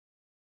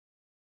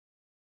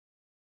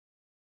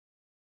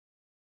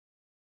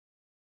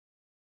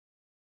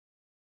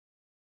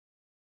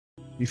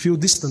You feel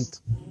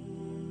distant.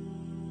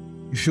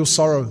 You feel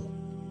sorrow.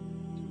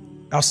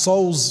 Our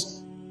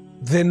souls,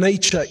 their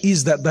nature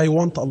is that they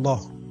want Allah.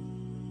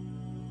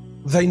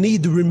 They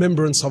need the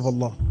remembrance of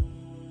Allah.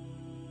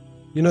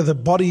 You know, the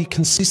body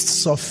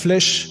consists of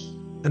flesh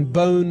and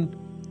bone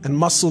and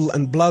muscle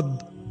and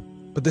blood.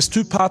 But there's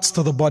two parts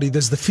to the body.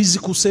 There's the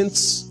physical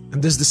sense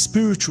and there's the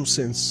spiritual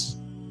sense.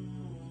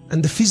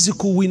 And the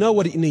physical, we know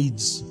what it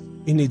needs.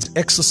 It needs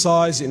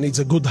exercise, it needs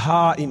a good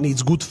heart, it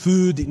needs good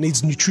food, it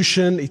needs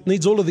nutrition, it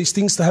needs all of these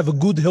things to have a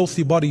good,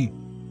 healthy body.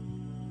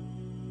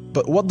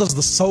 But what does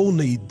the soul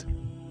need?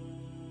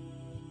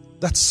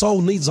 That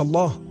soul needs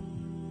Allah.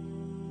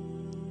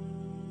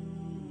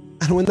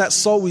 And when that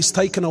soul is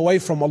taken away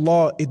from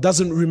Allah, it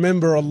doesn't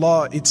remember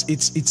Allah,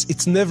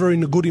 it's never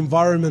in a good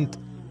environment.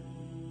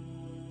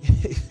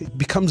 It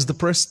becomes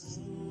depressed.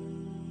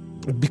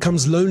 It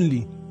becomes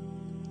lonely.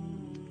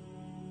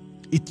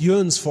 It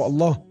yearns for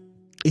Allah.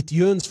 It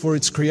yearns for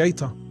its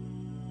Creator.